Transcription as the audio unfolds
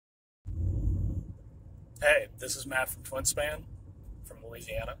Hey, this is Matt from Twinspan from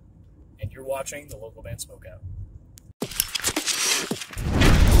Louisiana, and you're watching the local band Smokeout.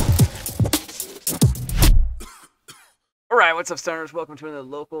 All right, what's up, stoners? Welcome to another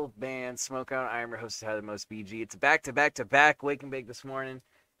local band Smokeout. I am your host, Tyler, the most BG. It's a back-to-back Wake and Bake this morning,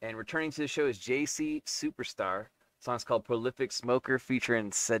 and returning to the show is JC Superstar. The song's called Prolific Smoker,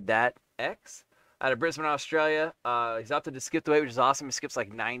 featuring Sadat X out of Brisbane, Australia. He's opted to skip the weight, which is awesome. He skips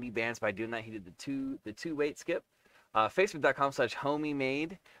like 90 bands by doing that. He did the two weight skip.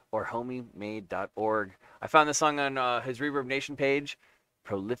 Facebook.com/homiemade or homiemade.org. I found this song on his Reverb Nation page.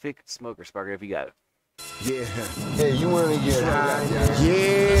 Prolific Smoker. Sparker, if you got it. Yeah. Hey, you want to get high?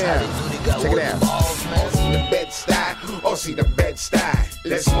 Yeah. Check it out. See the Bed-Stuy, see the Bed-Stuy.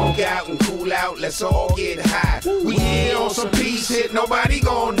 Let's smoke out and cool out, let's all get high. We here on some peace hit, nobody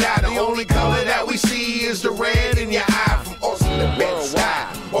gon' die. The only color that we see is the red in your eye. From Aussie the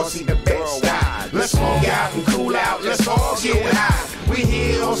Bed-Stuy, Aussie the Bed-Stuy. Let's smoke out and cool out, let's all get high. We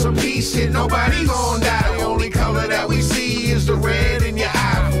here on some peace hit, nobody gon' die. The only color that we see is the red in your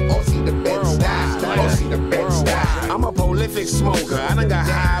eye. From Aussie the Bed-Stuy, Aussie the Bed-Stuy. I'm a prolific smoker, I done got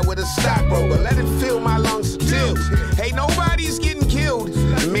high with a stockbroker. Let it fill my lungs to tilt. Hey, nobody's getting killed.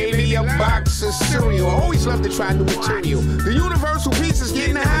 Maybe a box of cereal. Always love to try new material. The universal peace is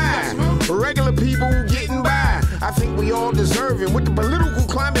getting high. Regular people getting by. I think we all deserve it. With the political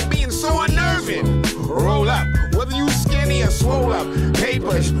climate being so unnerving. Roll up, whether you skinny or swole up.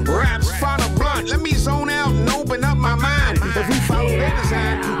 Papers, raps, find a blunt. Let me zone out and open up my mind. If we follow their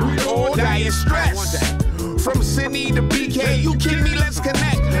design, we all die in stress. From Sydney to BK, you kidding me? Let's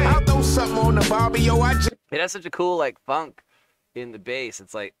connect. I'll throw something on the Barbie, yo. It has such a cool like funk in the bass.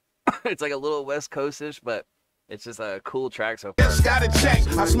 It's like it's like a little West Coastish, but it's just a cool track so far. Just gotta check.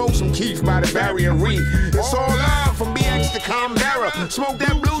 I smoke some Keith by the Barrier Reef. It's all love from BX to Canberra. Smoke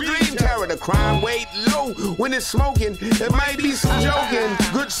that Blue Dream Terror. The crime rate low when it's smoking. It might be some joking.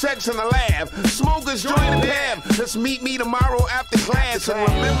 Good sex in the lab. Smokers join the pab. Let's meet me tomorrow after class. And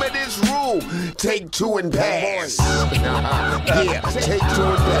remember this rule: take two and pass. Yeah, take two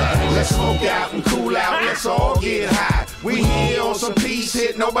and pass. Let's smoke out and cool out. Let's all get high. We here on some peace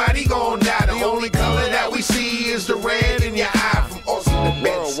hit. Nobody gon' die. The only color that we see is the red in your eye. From Aussie the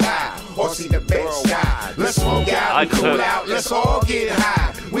Bed-Stuy, Aussie the Bed-Stuy. Let's smoke out and cool out, let's all get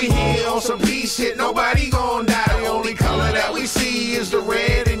high. We here on some peace hit, nobody gon' die. The only color that we see is the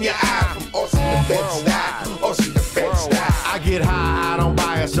red in your eye. From Aussie the Bed-Stuy, Aussie the Bed-Stuy. I get high, I don't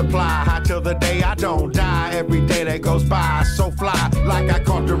buy a supply. High till the day I don't die. Every day that goes by, so fly, like I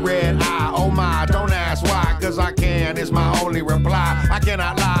caught the red eye. Oh my, don't ask why, cause I can, is my only reply. I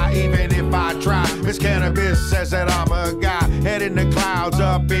cannot lie, even if I try. This cannabis says that I'm a guy. Head in the clouds,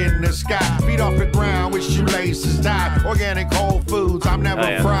 up in the sky. Feet off the ground with shoelaces tied. Organic whole foods, I'm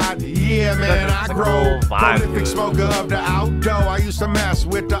never fried. Yeah, man, I grow. Prolific smoker of the outdoor. I used to mess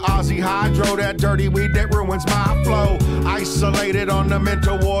with the Aussie Hydro. That dirty weed that ruins my flow. Isolated on the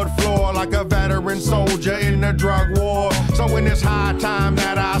mental ward floor like a veteran soldier in the drug war. So when it's high time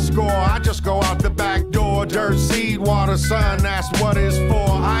that I score, I just go out the back door. Dirt, seed, water, sun, that's what it's for.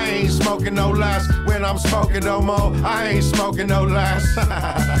 I ain't smoking no less when I'm smoking no more. I ain't smoking no less.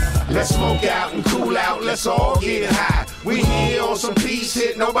 Let's smoke out and cool out, let's all get high. We here on some peace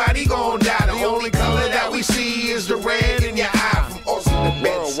hit, nobody gon' die. The only color that we see is the red in your eye. From Aussie the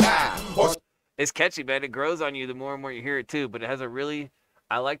Bed-Stuy. It's catchy, man. It grows on you the more and more you hear it too. But it has a really,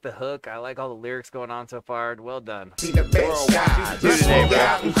 I like the hook. I like all the lyrics going on so far. Well done. See the Bed-Stuy. Let's smoke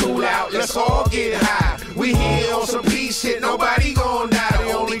out and cool out. Let's all get high. We here on some peace hit. Nobody gon' die.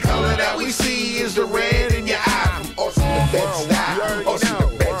 The only color that we see is the red in your eye. From Aussie the Bed-Stuy. Aussie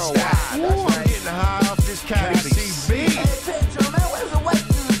the Bed-Stuy. I'm getting high off this CB. Hey, Pedro, man, where's the white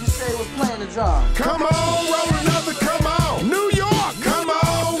dude you say was playing the drum? Come on, roll another, come on. New York, come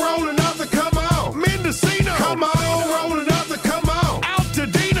on, roll another, come on. Mendocino, come on, roll another, come on.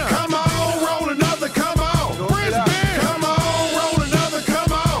 Altadena, come on, roll another, come on. Brisbane, come on, roll another,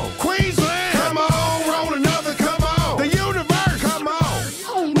 come on. Queensland, come on, roll another, come on. The universe, come on.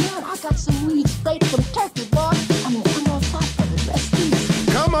 Hey man, I got some weed straight from Turkey, boy. I'm on top of it. Let's do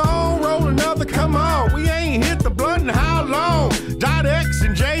it. Come on, roll another, come on. We ain't hit the blunt in how long? Dot X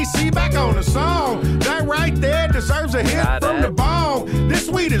and JC back on the song. That right there deserves a hit from the bone. This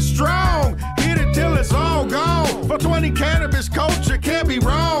weed is strong. Hit it till it's all gone. 420 cannabis culture can't be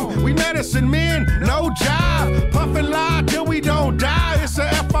wrong. We medicine men, no jive. Puff and lie till we don't die. It's a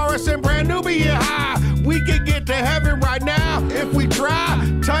FRSN brand new be high. We can get to heaven right now if we try.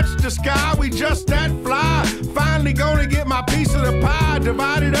 Touch the sky, we just that fly. Finally gonna get my piece of the pie.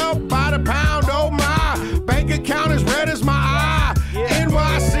 Divided up by the pound, oh my. Bank account as red as my eye.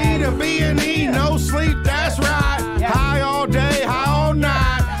 NYC to B&E, no sleep, that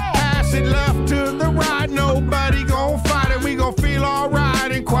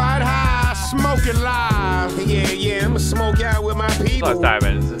That's what I'm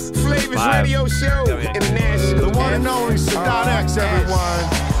talking about. It's just Flavors vibe. Radio Show I mean, International. The one and only Sadat X, everyone.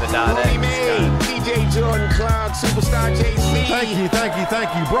 Sadat Homie X, Made, DJ Jordan Clark, Superstar JC. Thank you, thank you, thank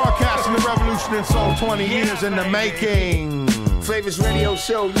you. Broadcasting the revolution in soul, 20 years in the making. Flavors Radio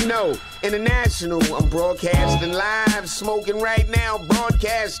Show, you know, international. I'm broadcasting live, smoking right now,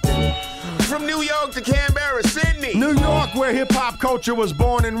 broadcasting from New York to Canberra, Sydney. New York, where hip-hop culture was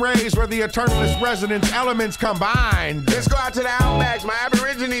born and raised, where the eternalist residence elements combined. Let's go out to the Outbacks, my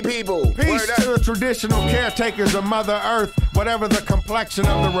Aborigine people. Peace Word to up. the traditional caretakers of Mother Earth. Whatever the complexion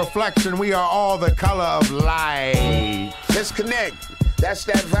of the reflection, we are all the color of light. Let's connect. That's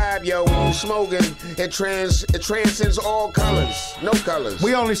that vibe, yo. When you smoking, it transcends all colors. No colors.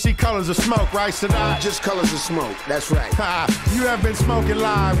 We only see colors of smoke, right, Sadat? Just colors of smoke. That's right. Ha, you have been smoking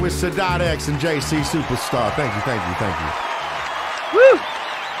live with Sadat X and JC Superstar. Thank you, thank you, thank you. Woo!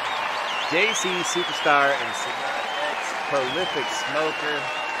 JC Superstar and Sadat X, prolific smoker,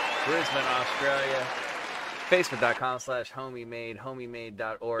 Brisbane, Australia. Facebook.com/homiemade,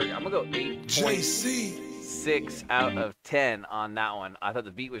 homiemade.org. I'm going to go 8.6 out of 10 on that one. I thought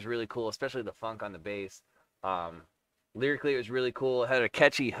the beat was really cool, especially the funk on the bass. Lyrically, it was really cool. It had a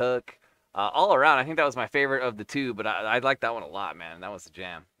catchy hook. All around, I think that was my favorite of the two, but I liked that one a lot, man. That was the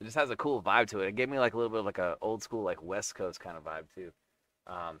jam. It just has a cool vibe to it. It gave me like a little bit of like a old school, like West Coast kind of vibe too.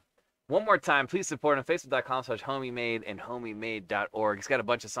 One more time, please support him. Facebook.com/homiemade and homiemade.org. He's got a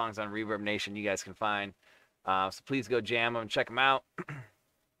bunch of songs on Reverb Nation you guys can find. So please go jam them, check them out.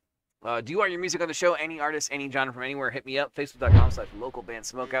 Do you want your music on the show? Any artist, any genre from anywhere, hit me up.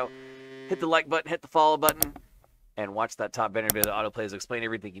 Facebook.com/localbandsmokeout. Hit the like button, hit the follow button, and watch that top banner video that autoplays. Explain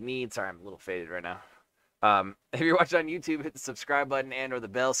everything you need. Sorry, I'm a little faded right now. If you're watching on YouTube, hit the subscribe button and or the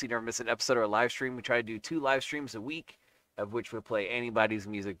bell so you never miss an episode or a live stream. We try to do 2 live streams a week, of which we'll play anybody's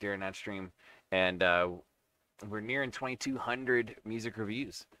music during that stream. And we're nearing 2,200 music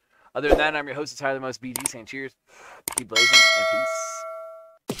reviews. Other than that, I'm your host, Tyler the Most BG, saying cheers, keep blazing, and peace.